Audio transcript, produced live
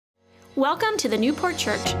Welcome to the Newport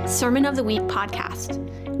Church Sermon of the Week podcast.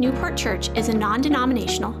 Newport Church is a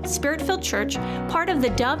non-denominational, spirit-filled church, part of the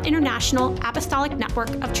Dove International Apostolic Network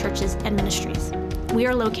of Churches and Ministries. We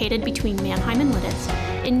are located between Manheim and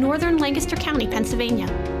Lititz in northern Lancaster County,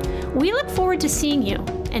 Pennsylvania. We look forward to seeing you.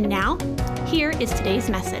 And now, here is today's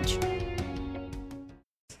message.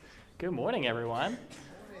 Good morning, everyone.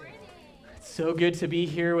 It's so good to be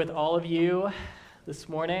here with all of you this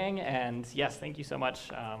morning, and yes, thank you so much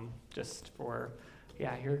just for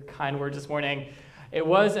your kind words this morning. It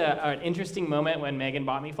was an interesting moment when Megan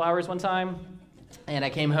bought me flowers one time, and I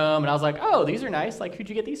came home and I was like, oh, these are nice, like, who'd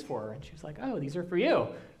you get these for? And she was like, oh, these are for you. I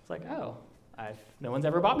was like, oh, no one's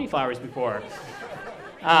ever bought me flowers before.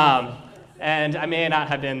 And I may not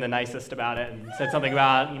have been the nicest about it and said something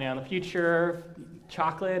about, in the future,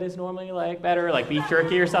 chocolate is normally like better, like beef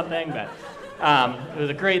jerky or something, but it was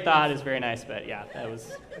a great thought. It was very nice, but yeah, that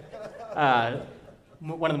was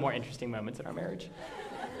one of the more interesting moments in our marriage.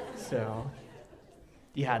 So,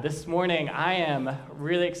 yeah, this morning I am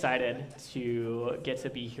really excited to get to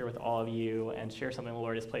be here with all of you and share something the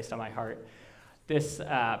Lord has placed on my heart. This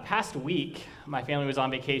past week, my family was on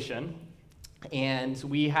vacation, and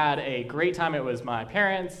we had a great time. It was my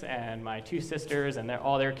parents and my two sisters and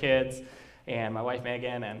all their kids and my wife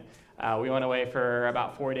Megan, and we went away for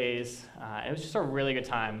about 4 days. It was just a really good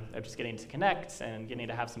time of just getting to connect and getting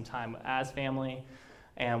to have some time as family.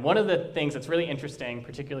 And one of the things that's really interesting,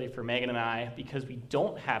 particularly for Megan and I, because we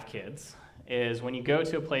don't have kids, is when you go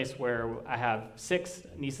to a place where I have 6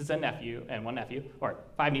 nieces and one nephew, or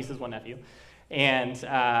 5 nieces, 1 nephew, and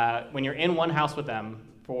when you're in one house with them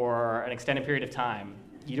for an extended period of time,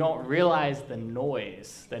 you don't realize the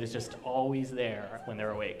noise that is just always there when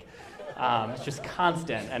they're awake. It's just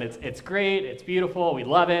constant, and it's great, it's beautiful, we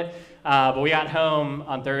love it, but we got home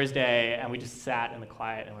on Thursday, and we just sat in the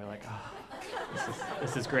quiet, and we were like, oh,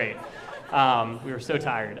 this is great. We were so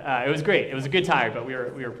tired. It was great. It was a good tired, but we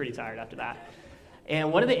were pretty tired after that.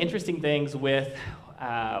 And one of the interesting things with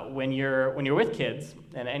when you're with kids,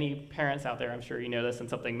 and any parents out there, I'm sure you know this, and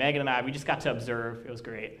something Megan and I, we just got to observe, it was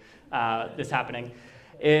great, this happening,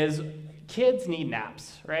 is kids need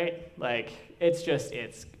naps, right? Like, it's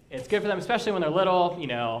good for them, especially when they're little,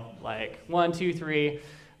 like 1, 2, 3,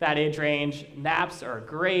 that age range. Naps are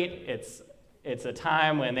great. It's a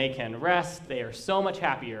time when they can rest. They are so much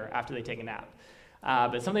happier after they take a nap.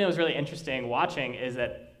 But something that was really interesting watching is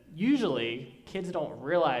that usually kids don't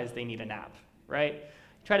realize they need a nap, right?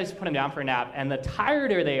 Try to just put them down for a nap, and the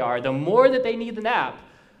tireder they are, the more that they need the nap,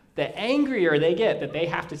 the angrier they get that they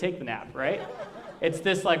have to take the nap, right? It's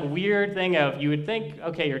this like weird thing of, you would think,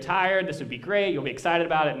 okay, you're tired, this would be great, you'll be excited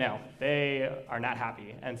about it. No, they are not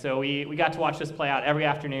happy. And so we got to watch this play out every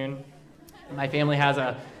afternoon. My family has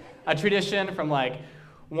a tradition from like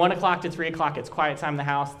 1 o'clock to 3 o'clock, it's quiet time in the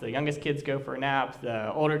house. The youngest kids go for a nap,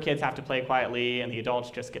 the older kids have to play quietly, and the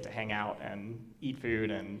adults just get to hang out and eat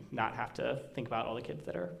food and not have to think about all the kids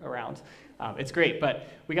that are around. It's great, but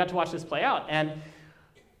we got to watch this play out. And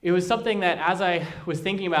it was something that as I was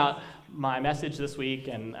thinking about my message this week,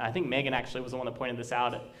 and I think Megan actually was the one that pointed this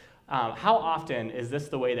out, how often is this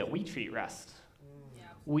the way that we treat rest? Yeah.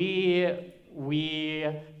 We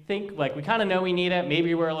think, like, we kind of know we need it,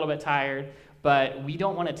 maybe we're a little bit tired, but we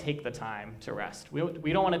don't want to take the time to rest.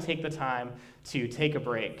 We don't want to take the time to take a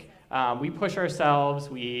break. We push ourselves,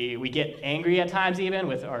 we get angry at times even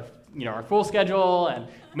with our full schedule and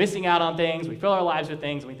missing out on things. We fill our lives with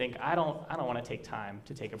things, and we think, I don't want to take time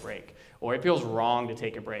to take a break. Or it feels wrong to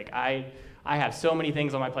take a break. I have so many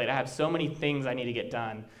things on my plate. I have so many things I need to get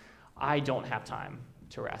done. I don't have time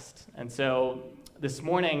to rest. And so this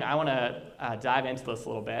morning, I want to dive into this a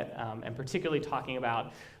little bit, and particularly talking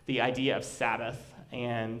about the idea of Sabbath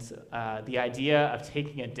and the idea of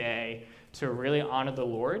taking a day to really honor the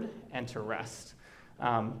Lord and to rest.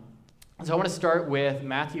 So I want to start with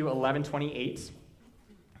Matthew 11:28,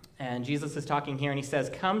 and Jesus is talking here, and he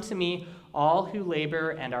says, "Come to me, all who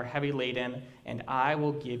labor and are heavy laden, and I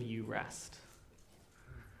will give you rest."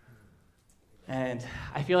 And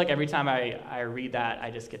I feel like every time I read that,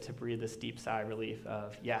 I just get to breathe this deep sigh of relief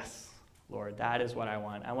of, yes, Lord, that is what I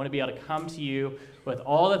want. I want to be able to come to you with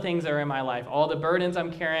all the things that are in my life, all the burdens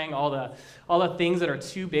I'm carrying, all the things that are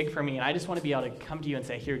too big for me, and I just want to be able to come to you and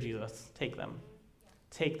say, here, Jesus, take them.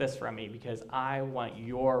 Take this from me because I want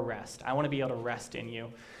your rest. I want to be able to rest in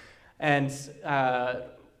you. And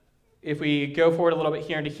if we go forward a little bit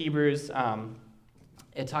here into Hebrews,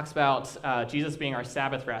 it talks about Jesus being our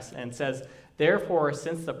Sabbath rest, and it says, "Therefore,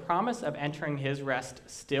 since the promise of entering his rest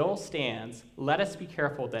still stands, let us be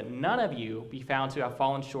careful that none of you be found to have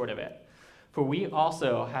fallen short of it. For we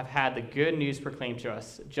also have had the good news proclaimed to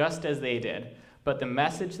us, just as they did. But the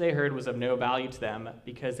message they heard was of no value to them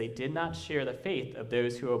because they did not share the faith of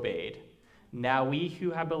those who obeyed. Now we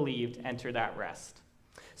who have believed enter that rest.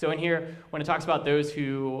 So in here, when it talks about those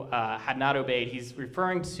who had not obeyed, he's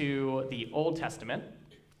referring to the Old Testament.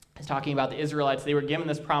 He's talking about the Israelites. They were given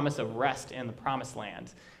this promise of rest in the promised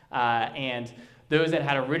land. And those that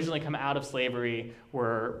had originally come out of slavery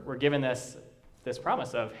were given this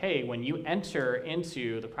promise of, hey, when you enter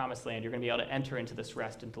into the promised land, you're going to be able to enter into this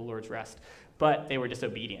rest, into the Lord's rest. But they were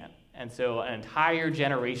disobedient. And so an entire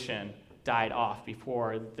generation died off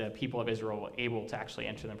before the people of Israel were able to actually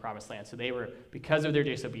enter the promised land. So they were, because of their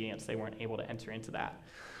disobedience, they weren't able to enter into that.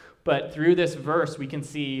 But through this verse, we can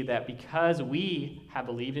see that because we have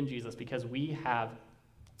believed in Jesus, because we have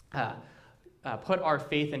put our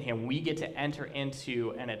faith in him, we get to enter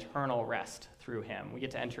into an eternal rest through him. We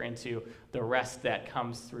get to enter into the rest that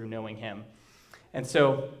comes through knowing him. And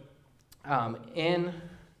so in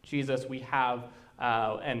Jesus, we have,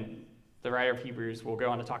 and the writer of Hebrews will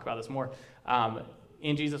go on to talk about this more,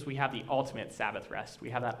 in Jesus, we have the ultimate Sabbath rest.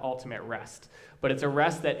 We have that ultimate rest. But it's a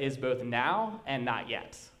rest that is both now and not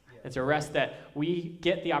yet. It's a rest that we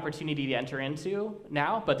get the opportunity to enter into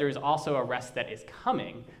now, but there's also a rest that is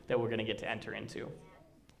coming that we're going to get to enter into.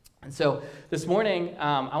 And so this morning,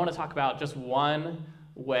 I want to talk about just one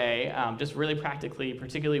way, just really practically,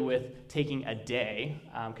 particularly with taking a day,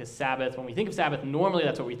 because Sabbath, when we think of Sabbath, normally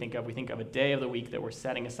that's what we think of. We think of a day of the week that we're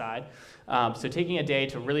setting aside. So taking a day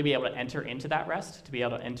to really be able to enter into that rest, to be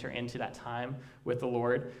able to enter into that time with the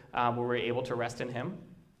Lord, where we're able to rest in him.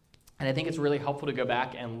 And I think it's really helpful to go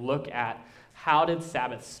back and look at how did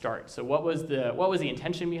Sabbath start? So what was the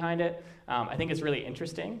intention behind it? I think it's really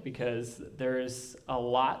interesting because there's a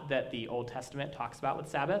lot that the Old Testament talks about with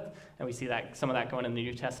Sabbath, and we see that some of that going in the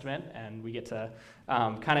New Testament, and we get to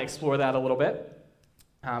kind of explore that a little bit.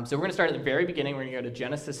 So we're going to start at the very beginning. We're going to go to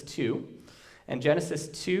Genesis 2. And Genesis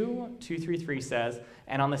 2:2-3 says,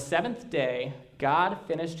 "And on the seventh day, God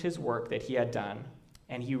finished his work that he had done,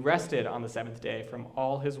 and he rested on the seventh day from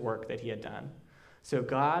all his work that he had done. So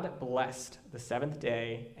God blessed the seventh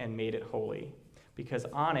day and made it holy, because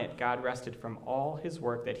on it God rested from all his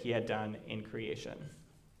work that he had done in creation."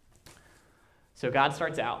 So God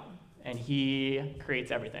starts out, and he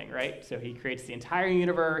creates everything, right? So he creates the entire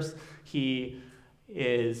universe. He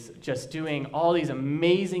is just doing all these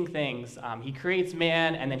amazing things. He creates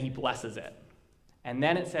man, and then he blesses it. And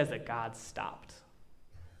then it says that God stopped,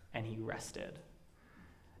 and he rested.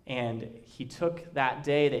 And he took that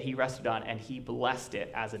day that he rested on and he blessed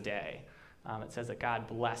it as a day. It says that God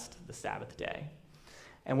blessed the Sabbath day.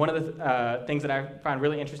 And one of the things that I find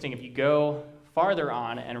really interesting, if you go farther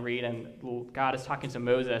on and read, and God is talking to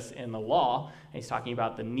Moses in the law, and he's talking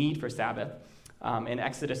about the need for Sabbath. In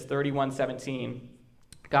Exodus 31:17,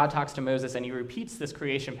 God talks to Moses and he repeats this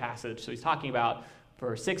creation passage. So he's talking about,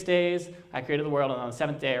 for 6 days I created the world, and on the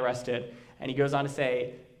seventh day I rested. And he goes on to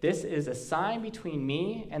say, "This is a sign between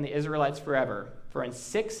me and the Israelites forever. For in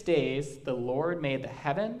 6 days the Lord made the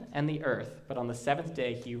heaven and the earth, but on the seventh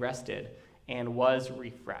day he rested and was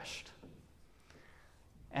refreshed."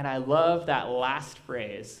 And I love that last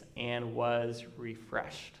phrase, "and was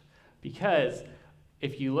refreshed," because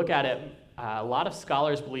if you look at it, a lot of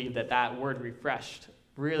scholars believe that that word refreshed,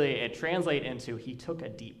 really it translates into he took a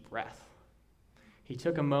deep breath. He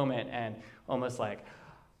took a moment and almost like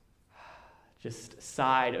just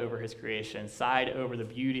sighed over his creation, sighed over the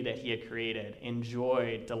beauty that he had created,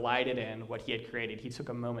 enjoyed, delighted in what he had created. He took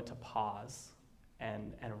a moment to pause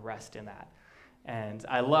and rest in that. And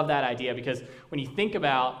I love that idea because when you think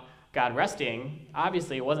about God resting,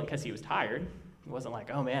 obviously it wasn't because he was tired. It wasn't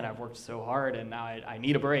like, oh man, I've worked so hard and now I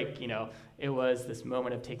need a break. It was this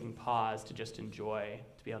moment of taking pause to just enjoy,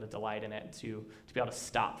 to be able to delight in it, to be able to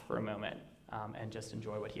stop for a moment and just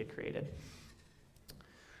enjoy what he had created.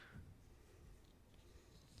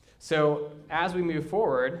 So as we move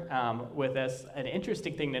forward with this, an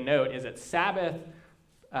interesting thing to note is that Sabbath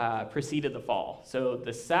preceded the fall. So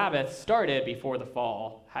the Sabbath started before the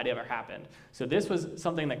fall had ever happened. So this was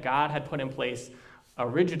something that God had put in place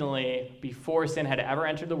originally before sin had ever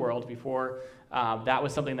entered the world, before that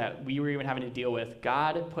was something that we were even having to deal with.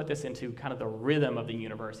 God put this into kind of the rhythm of the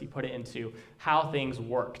universe. He put it into how things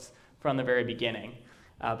worked from the very beginning.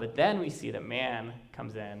 But then we see that man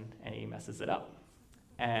comes in and he messes it up.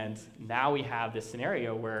 And now we have this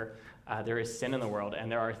scenario where there is sin in the world,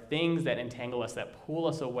 and there are things that entangle us, that pull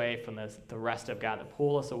us away from the rest of God, that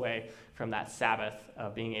pull us away from that Sabbath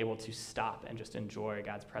of being able to stop and just enjoy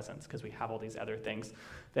God's presence, because we have all these other things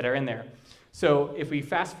that are in there. So if we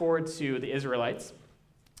fast forward to the Israelites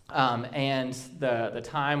and the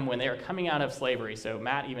time when they are coming out of slavery, so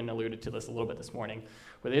Matt even alluded to this a little bit this morning,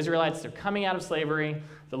 where the Israelites are coming out of slavery.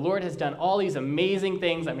 The Lord has done all these amazing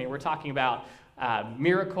things. I mean, we're talking about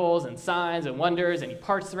miracles and signs and wonders, and he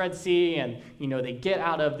parts the Red Sea, and, they get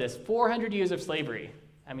out of this 400 years of slavery.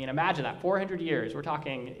 I mean, imagine that, 400 years. We're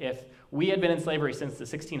talking if we had been in slavery since the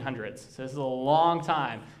 1600s. So this is a long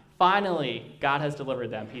time. Finally, God has delivered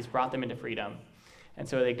them. He's brought them into freedom. And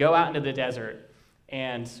so they go out into the desert,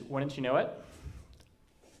 and wouldn't you know it,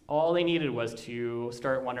 all they needed was to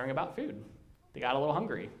start wondering about food. They got a little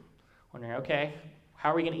hungry, wondering, okay,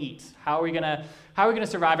 how are we going to eat? How are we going to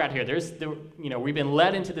survive out here? We've been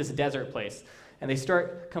led into this desert place. And they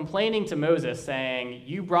start complaining to Moses, saying,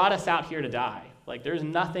 you brought us out here to die. Like, there's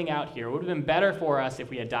nothing out here. It would have been better for us if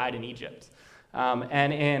we had died in Egypt.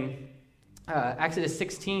 And in Exodus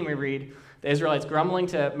 16, we read the Israelites grumbling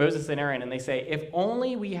to Moses and Aaron, and they say, if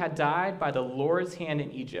only we had died by the Lord's hand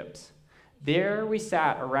in Egypt. There we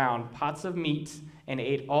sat around pots of meat and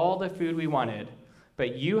ate all the food we wanted.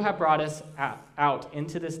 But you have brought us out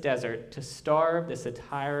into this desert to starve this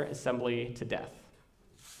entire assembly to death.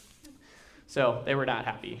 So they were not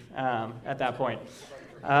happy at that point.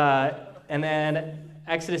 And then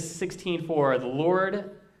Exodus 16:4, the Lord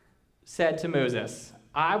said to Moses,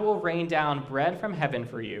 I will rain down bread from heaven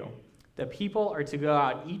for you. The people are to go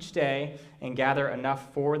out each day and gather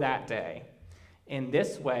enough for that day. In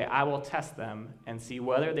this way I will test them and see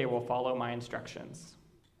whether they will follow my instructions.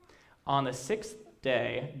 On the sixth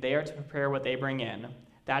day, they are to prepare what they bring in.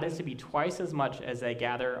 That is to be twice as much as they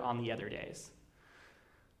gather on the other days.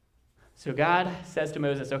 So God says to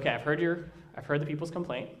Moses, okay, I've heard the people's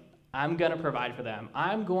complaint. I'm going to provide for them.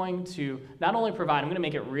 I'm going to not only provide, I'm going to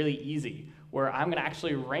make it really easy, where I'm going to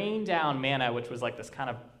actually rain down manna, which was like this kind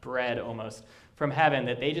of bread almost from heaven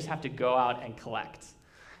that they just have to go out and collect.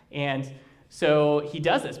 And so he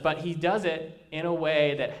does this, but he does it in a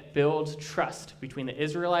way that builds trust between the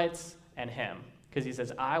Israelites and him. Because he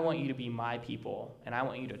says, I want you to be my people, and I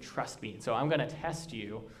want you to trust me. So I'm going to test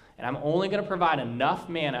you, and I'm only going to provide enough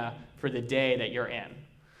manna for the day that you're in.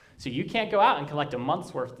 So you can't go out and collect a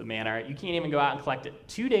month's worth of manna. You can't even go out and collect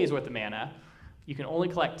 2 days worth of manna. You can only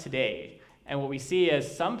collect today. And what we see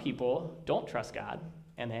is some people don't trust God,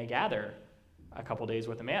 and they gather a couple days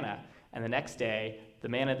worth of manna. And the next day, the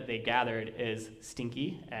manna that they gathered is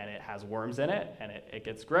stinky, and it has worms in it, and it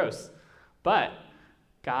gets gross. But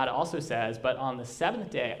God also says, but on the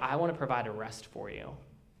seventh day, I want to provide a rest for you.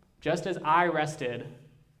 Just as I rested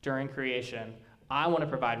during creation, I want to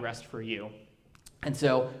provide rest for you. And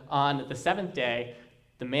so on the seventh day,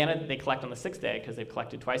 the manna that they collect on the sixth day, because they've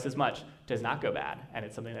collected twice as much, does not go bad, and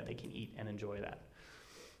it's something that they can eat and enjoy that.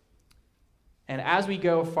 And as we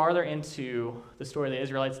go farther into the story of the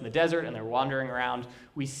Israelites in the desert and they're wandering around,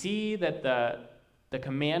 we see that the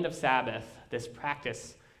command of Sabbath, this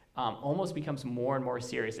practice, almost becomes more and more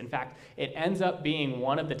serious. In fact, it ends up being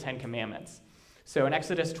one of the 10 Commandments. So in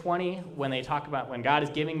Exodus 20, when God is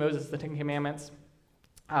giving Moses the 10 Commandments,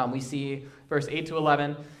 we see verse 8 to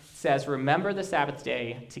 11 says, remember the Sabbath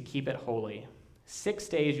day to keep it holy. 6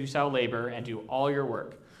 days you shall labor and do all your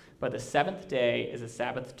work, but the seventh day is a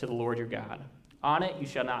Sabbath to the Lord your God. On it you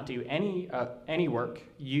shall not do any work,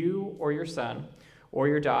 you or your son or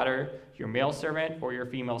your daughter, your male servant or your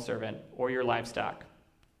female servant, or your livestock,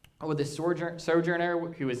 or the sojourner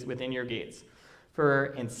who is within your gates. For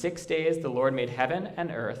in 6 days the Lord made heaven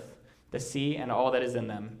and earth, the sea and all that is in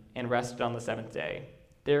them, and rested on the seventh day.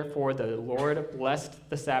 Therefore the Lord blessed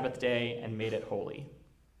the Sabbath day and made it holy.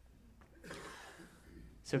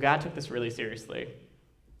 So God took this really seriously.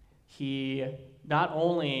 He not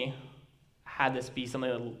only had this be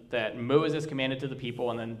something that Moses commanded to the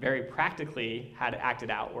people and then very practically had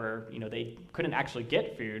acted out where they couldn't actually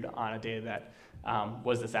get food on a day that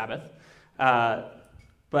was the Sabbath,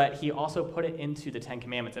 but he also put it into the 10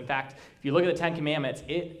 Commandments. In fact, if you look at the 10 Commandments,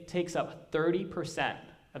 it takes up 30%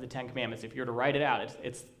 of the 10 Commandments. If you were to write it out,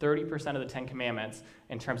 it's 30% of the 10 Commandments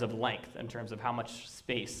in terms of length, in terms of how much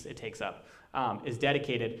space it takes up, is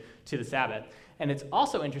dedicated to the Sabbath. And it's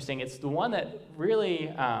also interesting, it's the one that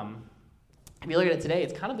really, if you look at it today,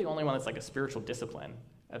 it's kind of the only one that's like a spiritual discipline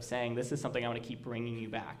of saying, this is something I want to keep bringing you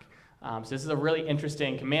back. So this is a really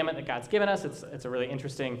interesting commandment that God's given us. It's a really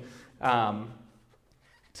interesting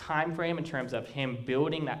time frame in terms of him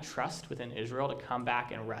building that trust within Israel to come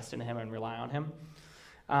back and rest in him and rely on him.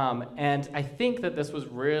 And I think that this was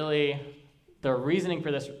really, the reasoning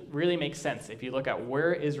for this really makes sense if you look at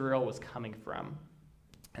where Israel was coming from.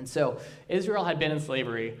 And so Israel had been in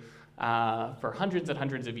slavery for hundreds and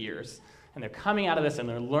hundreds of years. And they're coming out of this and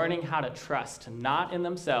they're learning how to trust, not in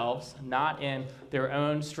themselves, not in their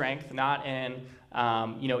own strength, not in,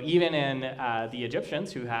 even in the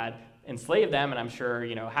Egyptians who had enslaved them and I'm sure,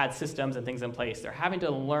 had systems and things in place. They're having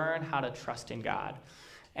to learn how to trust in God.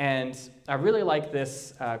 And I really like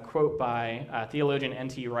this quote by theologian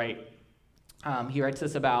N.T. Wright. He writes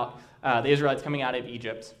this about the Israelites coming out of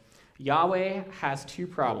Egypt. Yahweh has two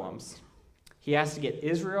problems. He has to get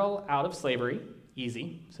Israel out of slavery,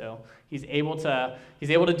 easy. So he's able to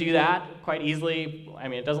do that quite easily. I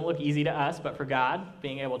mean, it doesn't look easy to us, but for God,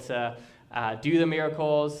 being able to do the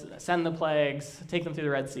miracles, send the plagues, take them through the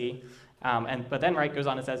Red Sea. But then Wright goes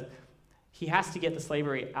on and says, he has to get the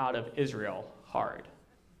slavery out of Israel hard.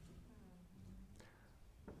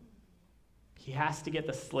 He has to get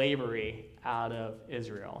the slavery out of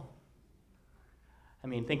Israel. I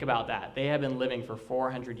mean, think about that. They have been living for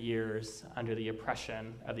 400 years under the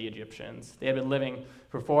oppression of the Egyptians. They have been living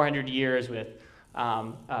for 400 years with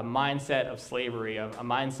a mindset of slavery, a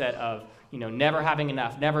mindset of never having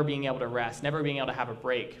enough, never being able to rest, never being able to have a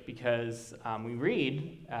break, because we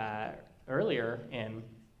read earlier in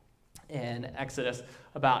Exodus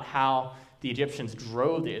about how the Egyptians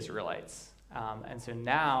drove the Israelites. And so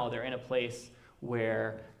now they're in a place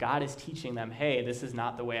where God is teaching them, hey, this is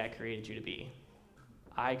not the way I created you to be.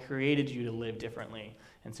 I created you to live differently.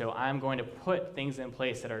 And so I'm going to put things in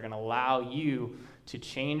place that are going to allow you to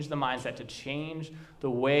change the mindset, to change the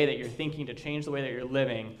way that you're thinking, to change the way that you're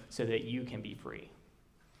living so that you can be free.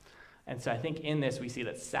 And so I think in this we see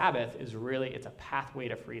that Sabbath is it's a pathway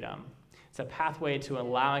to freedom. It's a pathway to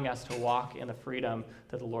allowing us to walk in the freedom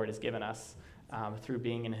that the Lord has given us through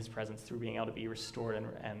being in his presence, through being able to be restored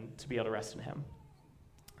and to be able to rest in him.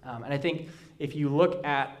 And I think if you look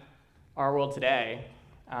at our world today,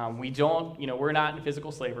 we're not in physical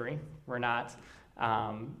slavery. We're not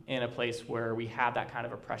in a place where we have that kind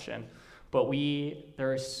of oppression. But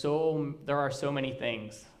there are so many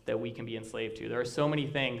things that we can be enslaved to. There are so many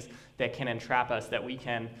things that can entrap us, that we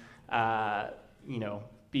can,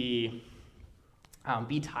 be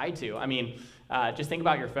tied to. I mean, just think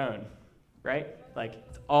about your phone, right? Like,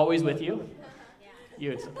 it's always with you.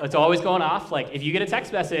 It's always going off. Like, if you get a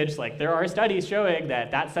text message, like, there are studies showing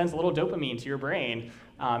that sends a little dopamine to your brain,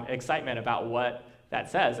 excitement about what that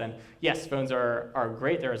says. And yes, phones are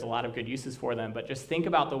great. There's a lot of good uses for them, but just think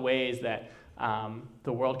about the ways that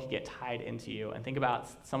the world could get tied into you, and think about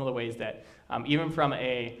some of the ways that, even from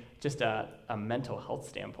just a mental health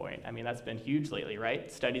standpoint, I mean, that's been huge lately,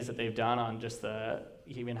 right? Studies that they've done on just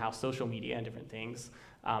even how social media and different things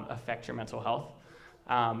affect your mental health.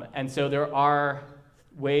 And so there are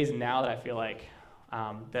ways now that I feel like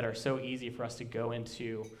that are so easy for us to go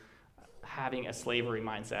into having a slavery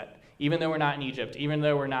mindset. Even though we're not in Egypt, even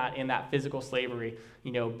though we're not in that physical slavery,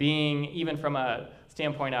 being, even from a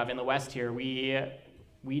standpoint of in the West here,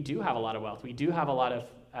 we do have a lot of wealth. We do have a lot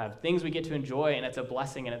of things we get to enjoy, and it's a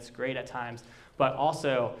blessing and it's great at times. But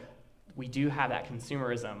also, we do have that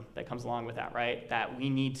consumerism that comes along with that, right? That we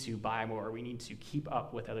need to buy more. We need to keep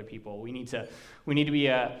up with other people. We need to be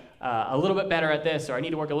a little bit better at this, or I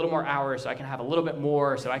need to work a little more hours so I can have a little bit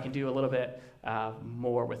more, so I can do a little bit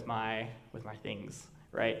more with my things,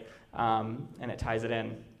 right? And it ties it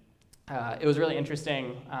in. It was really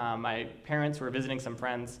interesting. My parents were visiting some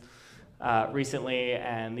friends recently,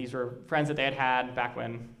 and these were friends that they had back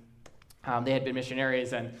when they had been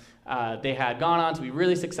missionaries, and they had gone on to be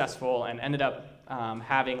really successful and ended up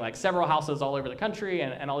having like several houses all over the country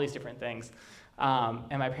and all these different things.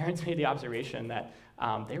 And my parents made the observation that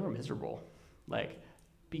they were miserable,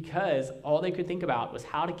 because all they could think about was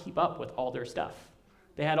how to keep up with all their stuff.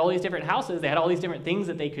 They had all these different houses. They had all these different things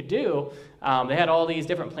that they could do. They had all these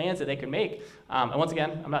different plans that they could make. And once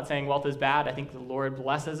again, I'm not saying wealth is bad. I think the Lord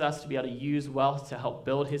blesses us to be able to use wealth to help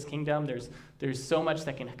build his kingdom. There's so much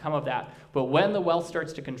that can come of that. But when the wealth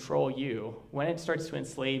starts to control you, when it starts to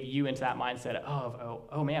enslave you into that mindset of,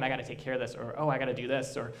 oh man, I got to take care of this, or I got to do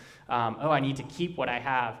this, or I need to keep what I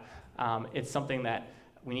have, it's something that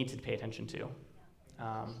we need to pay attention to.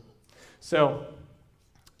 So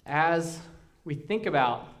as we think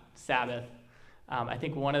about Sabbath, I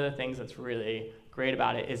think one of the things that's really great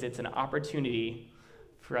about it is it's an opportunity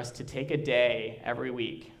for us to take a day every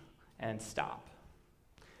week and stop.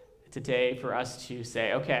 It's a day for us to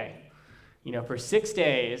say, okay, for 6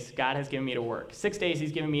 days, God has given me to work. 6 days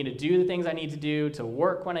he's given me to do the things I need to do, to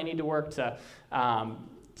work when I need to work, to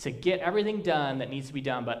get everything done that needs to be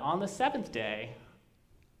done. But on the seventh day,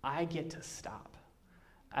 I get to stop.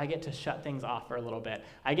 I get to shut things off for a little bit.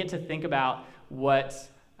 I get to think about what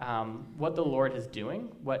the Lord is doing.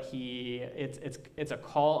 It's a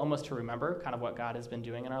call almost to remember kind of what God has been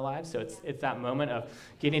doing in our lives. So it's that moment of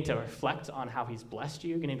getting to reflect on how he's blessed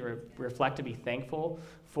you, getting to reflect to be thankful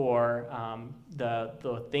for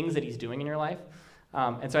the things that he's doing in your life.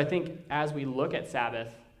 And so I think as we look at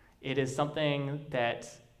Sabbath It is something that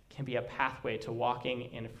can be a pathway to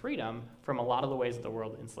walking in freedom from a lot of the ways that the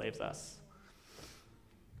world enslaves us.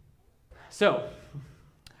 So,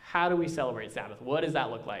 how do we celebrate Sabbath? What does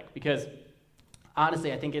that look like? Because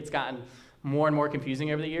honestly, I think it's gotten more and more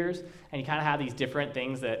confusing over the years, and you kind of have these different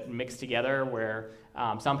things that mix together where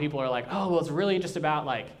some people are like, oh, well, it's really just about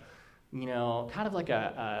like, kind of like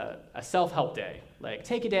a self-help day. Like,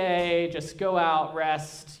 take a day, just go out,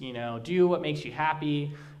 rest, do what makes you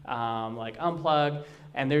happy, like unplug.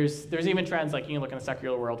 And there's even trends, like you can look in the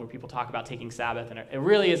secular world where people talk about taking Sabbath, and it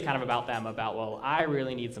really is kind of about them, well, I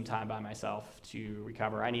really need some time by myself to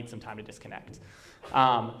recover. I need some time to disconnect.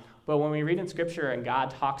 But when we read in Scripture and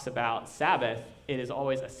God talks about Sabbath, it is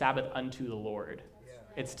always a Sabbath unto the Lord. Yeah.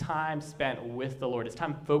 It's time spent with the Lord. It's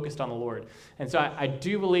time focused on the Lord. And so I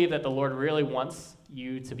do believe that the Lord really wants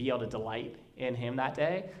you to be able to delight in him that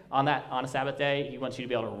day. On a Sabbath day, he wants you to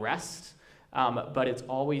be able to rest. But it's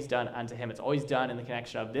always done unto him. It's always done in the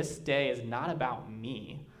connection of this day is not about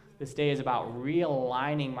me. This day is about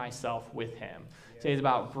realigning myself with him. Today is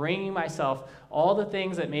about bringing myself all the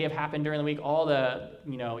things that may have happened during the week, all the,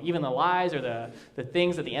 even the lies or the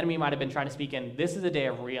things that the enemy might have been trying to speak in. This is a day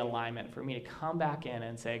of realignment for me to come back in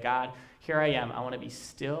and say, God, here I am. I want to be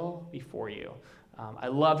still before you. I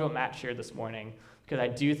loved what Matt shared this morning because I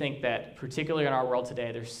do think that particularly in our world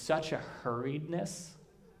today, there's such a hurriedness.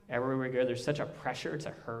 Everywhere we go, there's such a pressure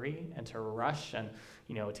to hurry and to rush and,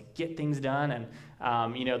 to get things done. And,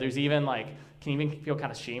 there's even can even feel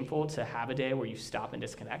kind of shameful to have a day where you stop and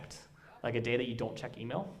disconnect, like a day that you don't check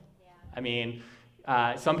email. Yeah. I mean,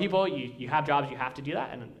 some people, you have jobs, you have to do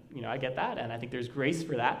that. And, I get that. And I think there's grace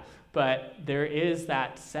for that. But there is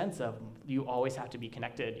that sense of you always have to be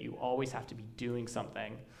connected. You always have to be doing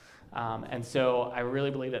something. And so I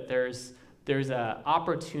really believe that there's an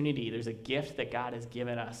opportunity, there's a gift that God has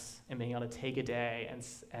given us in being able to take a day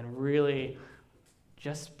and really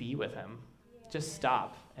just be with him. Just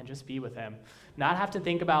stop and just be with him. Not have to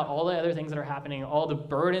think about all the other things that are happening, all the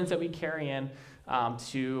burdens that we carry in that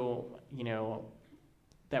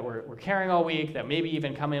we're carrying all week, that maybe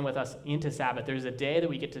even come in with us into Sabbath. There's a day that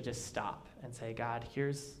we get to just stop and say, God,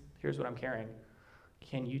 here's what I'm carrying.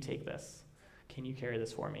 Can you take this? Can you carry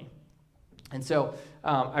this for me? And so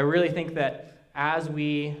I really think that as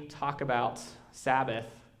we talk about Sabbath,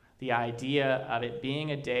 the idea of it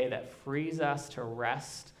being a day that frees us to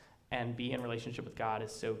rest and be in relationship with God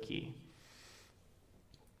is so key.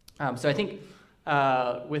 So I think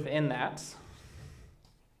within that,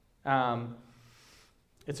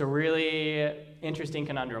 it's a really interesting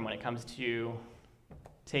conundrum when it comes to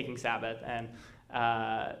taking Sabbath. And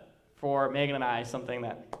for Megan and I, something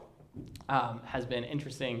that has been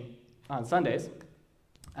interesting on Sundays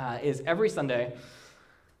is every Sunday,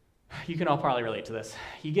 you can all probably relate to this.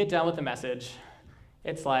 You get done with the message,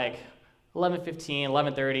 it's like 11:15,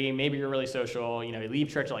 11:30, maybe you're really social, you leave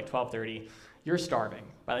church at 12:30, you're starving.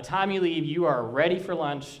 By the time you leave, you are ready for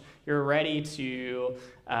lunch, you're ready to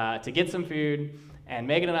get some food, and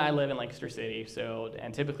Megan and I live in Lancaster City,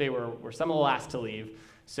 and typically we're some of the last to leave,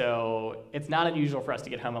 so it's not unusual for us to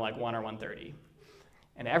get home at 1 or 1:30.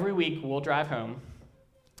 And every week we'll drive home,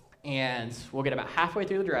 and we'll get about halfway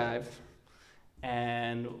through the drive,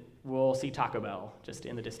 and we'll see Taco Bell just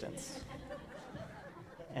in the distance.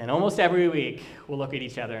 And almost every week, we'll look at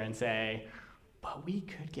each other and say, but we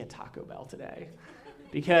could get Taco Bell today.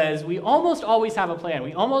 Because we almost always have a plan.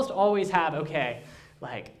 We almost always have,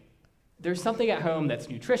 there's something at home that's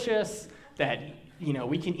nutritious, that,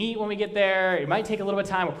 we can eat when we get there. It might take a little bit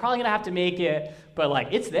of time. We're probably going to have to make it,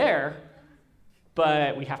 but, it's there.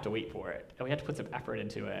 But we have to wait for it, and we have to put some effort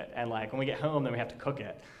into it. And when we get home, then we have to cook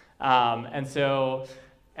it. And so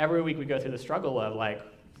every week we go through the struggle of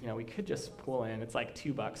we could just pull in. It's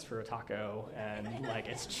 $2 for a taco, and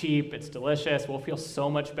it's cheap, it's delicious. We'll feel so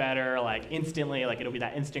much better, instantly. It'll be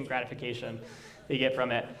that instant gratification that you get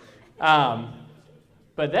from it.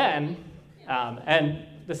 But then, and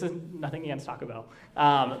this is nothing against Taco Bell,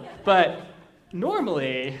 but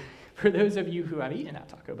normally, for those of you who have eaten at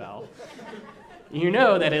Taco Bell, you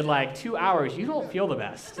know that in 2 hours, you don't feel the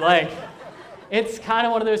best. It's kind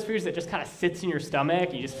of one of those foods that just kind of sits in your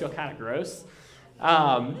stomach. You just feel kind of gross.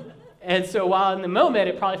 And so while in the moment,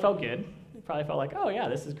 it probably felt good. It probably felt oh yeah,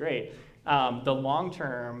 this is great. The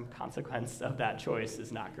long-term consequence of that choice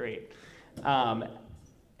is not great.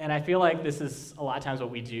 And I feel like this is a lot of times what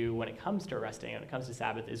we do when it comes to resting, when it comes to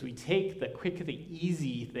Sabbath, is we take the quick, the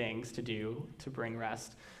easy things to do to bring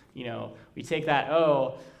rest. We take that,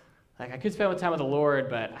 I could spend time with the Lord,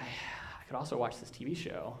 but I could also watch this TV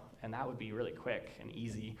show, and that would be really quick and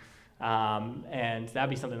easy. And that'd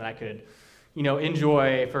be something that I could,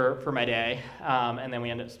 enjoy for my day, and then we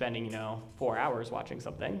end up spending, 4 hours watching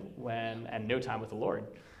something and no time with the Lord.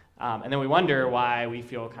 And then we wonder why we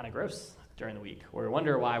feel kind of gross during the week, or we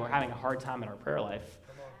wonder why we're having a hard time in our prayer life,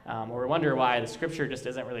 or we wonder why the Scripture just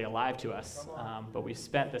isn't really alive to us, but we've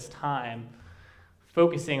spent this time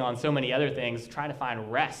focusing on so many other things, trying to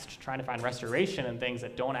find rest, trying to find restoration in things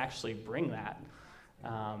that don't actually bring that,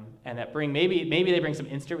 and that bring, maybe they bring some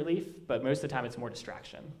instant relief, but most of the time it's more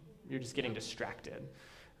distraction. You're just getting distracted.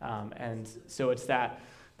 And so it's that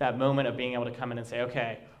moment of being able to come in and say,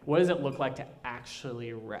 okay, what does it look like to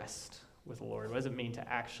actually rest with the Lord? What does it mean to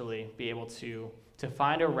actually be able to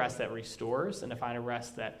find a rest that restores and to find a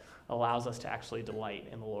rest that allows us to actually delight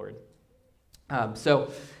in the Lord? So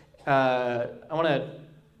I want to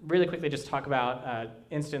really quickly just talk about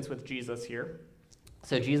instance with Jesus here.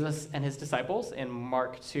 So Jesus and his disciples in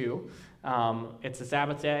Mark 2, it's a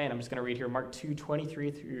Sabbath day, and I'm just going to read here Mark 2,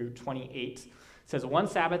 23 through 28. It says, "One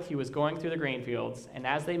Sabbath he was going through the grain fields, and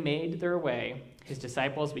as they made their way, his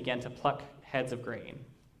disciples began to pluck heads of grain.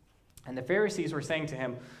 And the Pharisees were saying to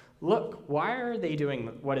him, 'Look, why are they doing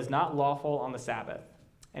what is not lawful on the Sabbath?'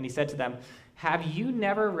 And he said to them, 'Have you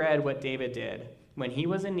never read what David did when he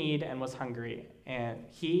was in need and was hungry, and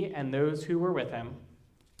he and those who were with him,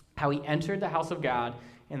 how he entered the house of God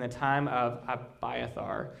in the time of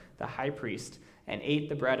Abiathar, the high priest, and ate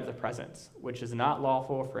the bread of the presence, which is not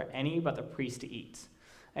lawful for any but the priest to eat.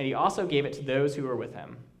 And he also gave it to those who were with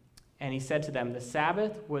him. And he said to them, the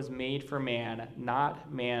Sabbath was made for man,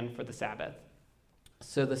 not man for the Sabbath.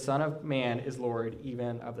 So the Son of Man is Lord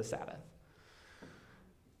even of the Sabbath.'"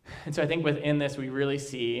 And so I think within this, we really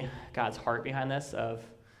see God's heart behind this of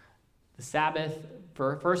the Sabbath.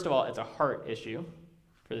 First of all, it's a heart issue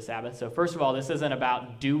for the Sabbath. So first of all, this isn't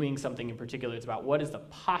about doing something in particular. It's about what is the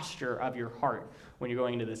posture of your heart when you're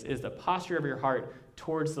going into this. Is the posture of your heart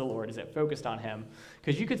towards the Lord? Is it focused on him?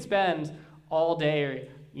 Because you could spend all day,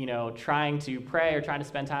 trying to pray or trying to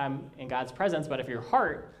spend time in God's presence, but if your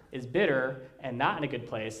heart is bitter and not in a good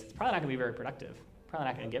place, it's probably not going to be very productive. Probably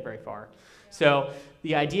not going to get very far. So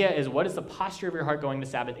the idea is, what is the posture of your heart going to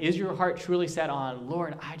Sabbath? Is your heart truly set on,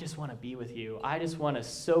 Lord, I just want to be with you. I just want to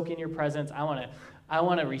soak in your presence. I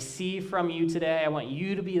want to receive from you today. I want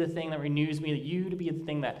you to be the thing that renews me, you to be the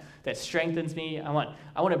thing that strengthens me. I want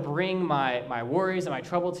to bring my worries and my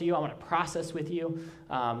trouble to you. I want to process with you.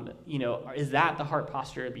 Is that the heart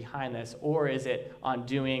posture behind this? Or is it on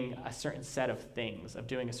doing a certain set of things, of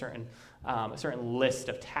doing a certain list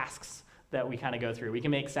of tasks that we kind of go through? We can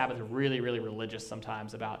make Sabbath really, really religious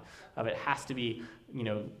sometimes of it has to be,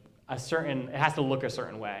 it has to look a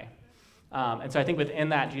certain way. And so I think within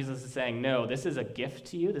that, Jesus is saying, no, this is a gift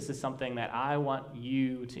to you. This is something that I want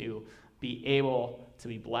you to be able to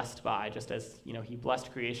be blessed by, just as, he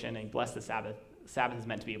blessed creation and he blessed the Sabbath. Sabbath is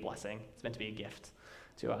meant to be a blessing. It's meant to be a gift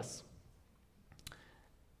to us.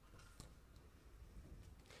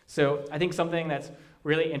 So I think something that's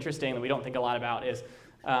really interesting that we don't think a lot about is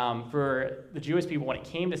for the Jewish people, when it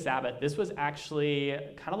came to Sabbath, this was actually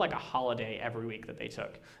kind of like a holiday every week that they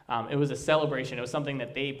took. It was a celebration. It was something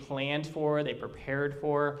that they planned for, they prepared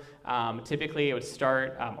for. Typically, it would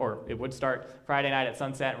start Friday night at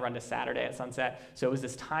sunset and run to Saturday at sunset. So it was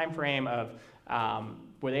this time frame of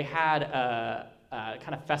where they had a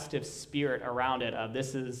kind of festive spirit around it. Of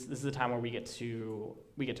this is a time where we get to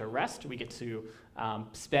rest, we get to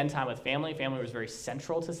spend time with family. Family was very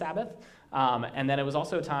central to Sabbath. And then it was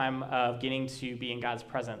also a time of getting to be in God's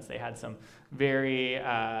presence. They had some very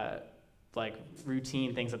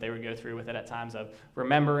routine things that they would go through with it at times of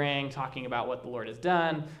remembering, talking about what the Lord has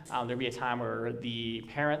done. There'd be a time where the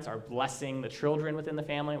parents are blessing the children within the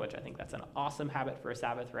family, which I think that's an awesome habit for a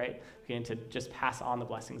Sabbath, right? Getting to just pass on the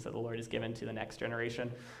blessings that the Lord has given to the next generation.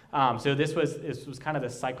 So this was kind of the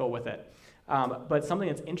cycle with it. But something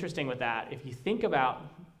that's interesting with that, if you think about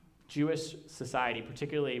Jewish society,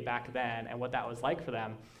 particularly back then, and what that was like for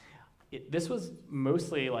them, this was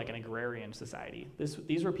mostly like an agrarian society.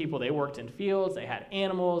 These were people, they worked in fields, they had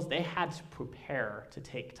animals, they had to prepare to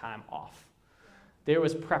take time off. There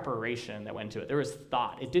was preparation that went into it. There was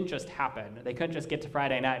thought. It didn't just happen. They couldn't just get to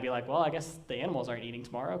Friday night and be like, well, I guess the animals aren't eating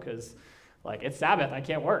tomorrow because it's Sabbath, I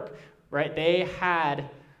can't work, right? They had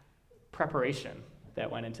preparation that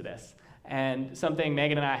went into this. And something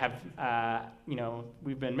Megan and I have,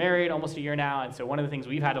 we've been married almost a year now, and so one of the things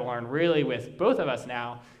we've had to learn really with both of us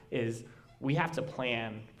now is we have to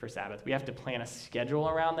plan for Sabbath. We have to plan a schedule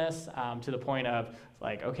around this to the point of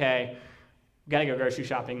okay, got to go grocery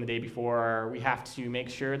shopping the day before. We have to make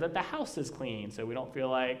sure that the house is clean so we don't feel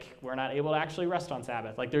like we're not able to actually rest on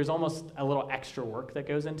Sabbath. Like there's almost a little extra work that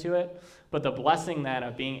goes into it. But the blessing then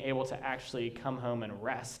of being able to actually come home and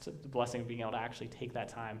rest, the blessing of being able to actually take that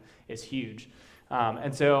time is huge.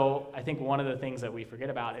 And so I think one of the things that we forget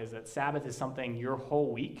about is that Sabbath is something your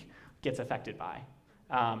whole week gets affected by.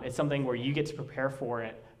 It's something where you get to prepare for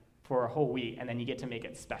it for a whole week, and then you get to make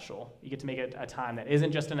it special. You get to make it a time that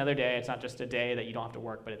isn't just another day. It's not just a day that you don't have to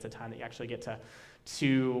work, but it's a time that you actually get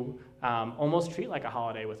to almost treat like a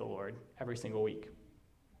holiday with the Lord every single week.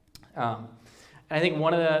 And I think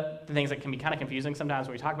one of the things that can be kind of confusing sometimes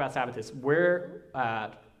when we talk about Sabbath is where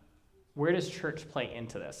does church play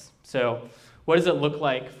into this? So what does it look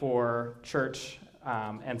like for church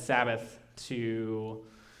and Sabbath to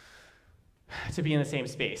be in the same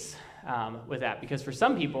space with that? Because for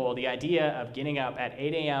some people, the idea of getting up at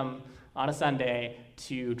 8 a.m. on a Sunday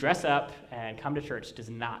to dress up and come to church does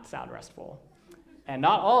not sound restful. And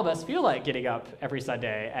not all of us feel like getting up every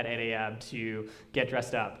Sunday at 8 a.m. to get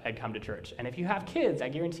dressed up and come to church. And if you have kids, I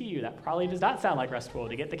guarantee you that probably does not sound like restful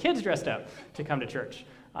to get the kids dressed up to come to church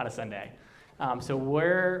on a Sunday. So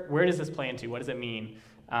where does this play into? What does it mean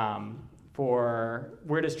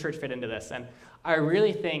where does church fit into this? And I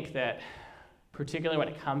really think that particularly when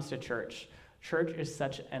it comes to church is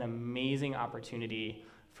such an amazing opportunity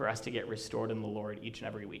for us to get restored in the Lord each and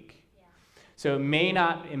every week. Yeah. So it may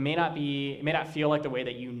not feel like the way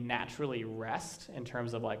that you naturally rest in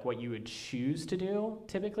terms of like what you would choose to do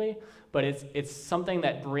typically, but it's something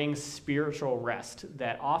that brings spiritual rest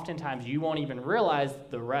that oftentimes you won't even realize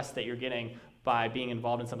the rest that you're getting by being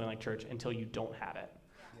involved in something like church until you don't have it.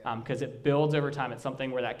 Because it builds over time. It's something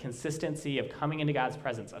where that consistency of coming into God's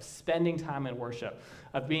presence, of spending time in worship,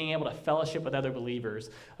 of being able to fellowship with other believers,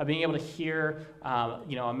 of being able to hear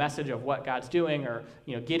a message of what God's doing, or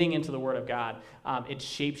getting into the Word of God, it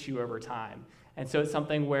shapes you over time. And so it's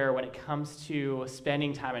something where when it comes to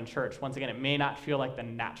spending time in church, once again, it may not feel like the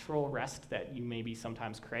natural rest that you maybe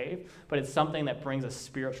sometimes crave, but it's something that brings a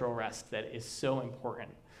spiritual rest that is so important.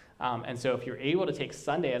 And so if you're able to take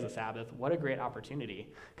Sunday as a Sabbath, what a great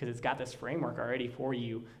opportunity, because it's got this framework already for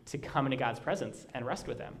you to come into God's presence and rest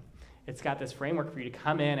with him. It's got this framework for you to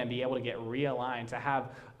come in and be able to get realigned, to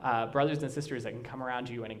have brothers and sisters that can come around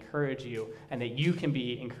you and encourage you, and that you can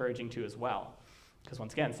be encouraging to as well. Because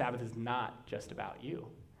once again, Sabbath is not just about you.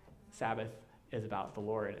 Sabbath is about the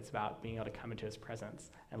Lord. It's about being able to come into his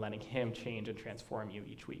presence and letting him change and transform you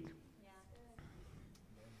each week.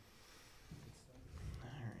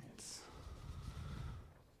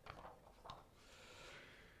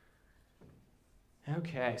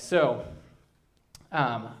 Okay, so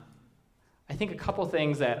I think a couple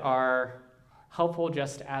things that are helpful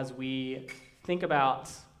just as we think about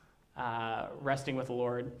resting with the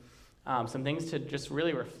Lord, some things to just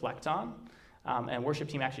really reflect on. And worship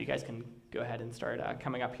team, actually, you guys can go ahead and start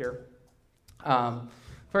coming up here.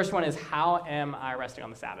 First one is, how am I resting on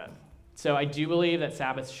the Sabbath? So I do believe that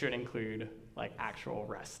Sabbath should include like actual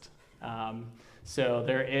rest. So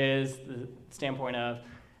there is the standpoint of,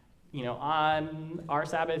 on our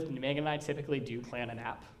Sabbath, Megan and I typically do plan a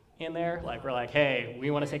nap in there. Like, we're like, hey,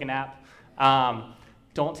 we want to take a nap.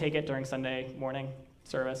 Don't take it during Sunday morning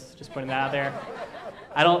service. Just putting that out there.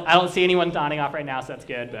 I don't see anyone nodding off right now, so that's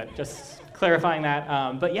good, but just clarifying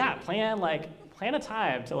that. But yeah, plan a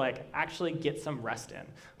time to actually get some rest in.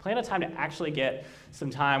 Plan a time to actually get some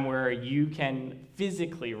time where you can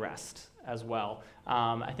physically rest as well.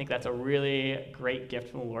 I think that's a really great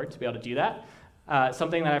gift from the Lord to be able to do that.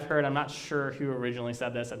 Something that I've heard, I'm not sure who originally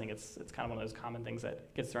said this, I think it's kind of one of those common things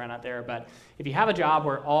that gets thrown out there, but if you have a job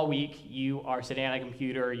where all week you are sitting at a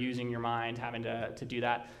computer, using your mind, having to do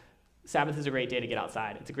that, Sabbath is a great day to get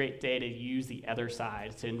outside. It's a great day to use the other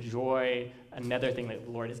side, to enjoy another thing that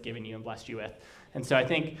the Lord has given you and blessed you with. And so I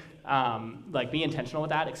think, be intentional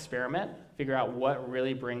with that, experiment, figure out what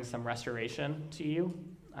really brings some restoration to you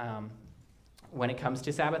when it comes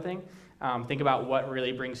to Sabbathing. Think about what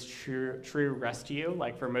really brings true rest to you.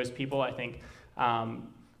 Like for most people, I think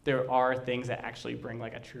there are things that actually bring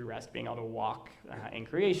a true rest, being able to walk in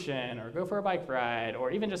creation, or go for a bike ride,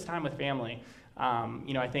 or even just time with family.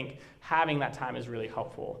 I think having that time is really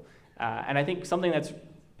helpful. And I think something that's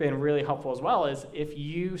been really helpful as well is if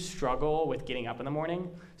you struggle with getting up in the morning,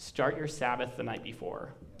 start your Sabbath the night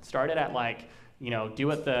before. Start it at do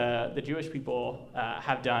what the Jewish people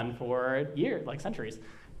have done for years, centuries.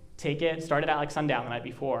 Start it at sundown the night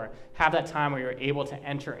before. Have that time where you're able to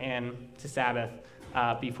enter in to Sabbath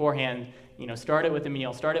beforehand. Start it with a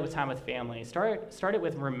meal. Start it with time with family. Start it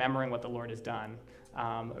with remembering what the Lord has done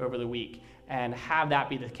over the week, and have that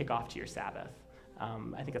be the kickoff to your Sabbath.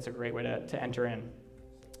 I think that's a great way to enter in.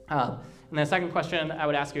 And the second question I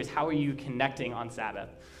would ask you is, how are you connecting on Sabbath?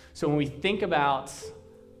 So when we think about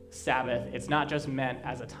Sabbath, it's not just meant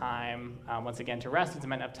as a time, once again, to rest. It's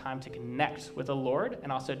meant as a time to connect with the Lord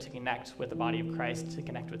and also to connect with the body of Christ, to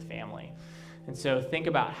connect with family. And so think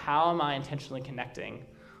about, how am I intentionally connecting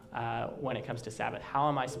when it comes to Sabbath? How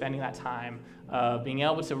am I spending that time being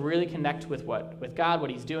able to really connect with God, what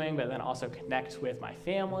he's doing, but then also connect with my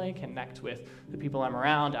family, connect with the people I'm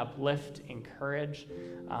around, uplift, encourage.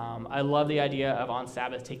 I love the idea of on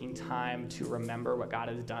Sabbath taking time to remember what God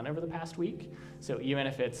has done over the past week. So even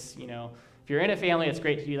if it's, if you're in a family, it's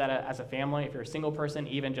great to do that as a family. If you're a single person,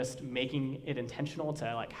 even just making it intentional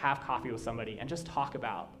to have coffee with somebody and just talk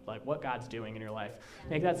about what God's doing in your life.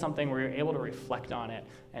 Make that something where you're able to reflect on it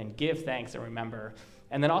and give thanks and remember.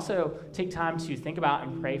 And then also take time to think about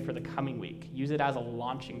and pray for the coming week. Use it as a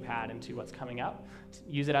launching pad into what's coming up.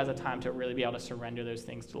 Use it as a time to really be able to surrender those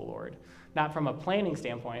things to the Lord. Not from a planning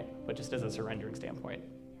standpoint, but just as a surrendering standpoint.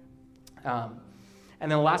 And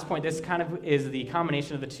then the last point, this kind of is the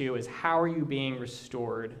combination of the two, is how are you being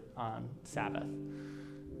restored on Sabbath?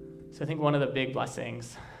 So I think one of the big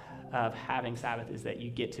blessings of having Sabbath is that you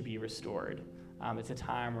get to be restored. It's a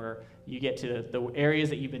time where you get to the areas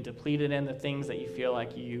that you've been depleted in, the things that you feel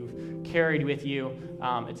like you've carried with you.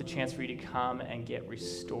 It's a chance for you to come and get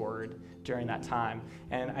restored during that time.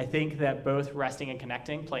 And I think that both resting and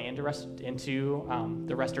connecting play into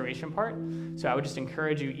the restoration part. So I would just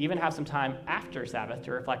encourage you, even have some time after Sabbath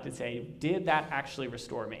to reflect and say, did that actually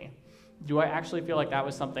restore me? Do I actually feel like that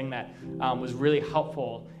was something that was really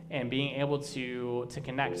helpful in being able to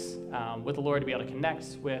connect with the Lord, to be able to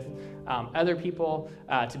connect with other people,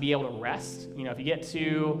 to be able to rest? If you get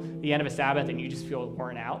to the end of a Sabbath and you just feel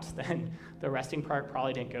worn out, then the resting part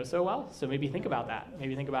probably didn't go so well. So maybe think about that.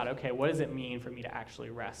 Maybe think about, okay, what does it mean for me to actually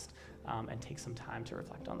rest, and take some time to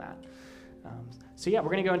reflect on that. We're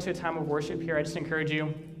going to go into a time of worship here. I just encourage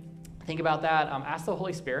you, think about that. Ask the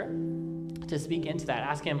Holy Spirit to speak into that.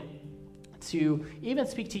 Ask him to even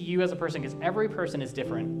speak to you as a person, because every person is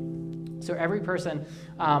different. So every person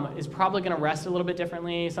is probably going to rest a little bit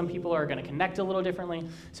differently. Some people are going to connect a little differently.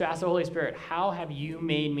 So ask the Holy Spirit, how have you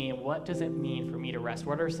made me, and what does it mean for me to rest?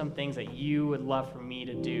 What are some things that you would love for me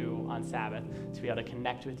to do on Sabbath to be able to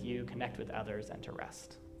connect with you, connect with others, and to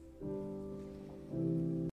rest?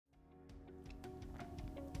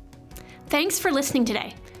 Thanks for listening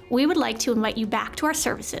today. We would like to invite you back to our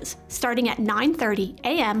services starting at 9:30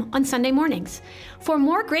 a.m. on Sunday mornings. For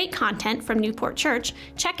more great content from Newport Church,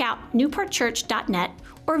 check out newportchurch.net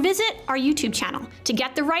or visit our YouTube channel. To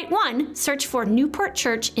get the right one, search for Newport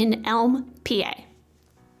Church in Elm, PA.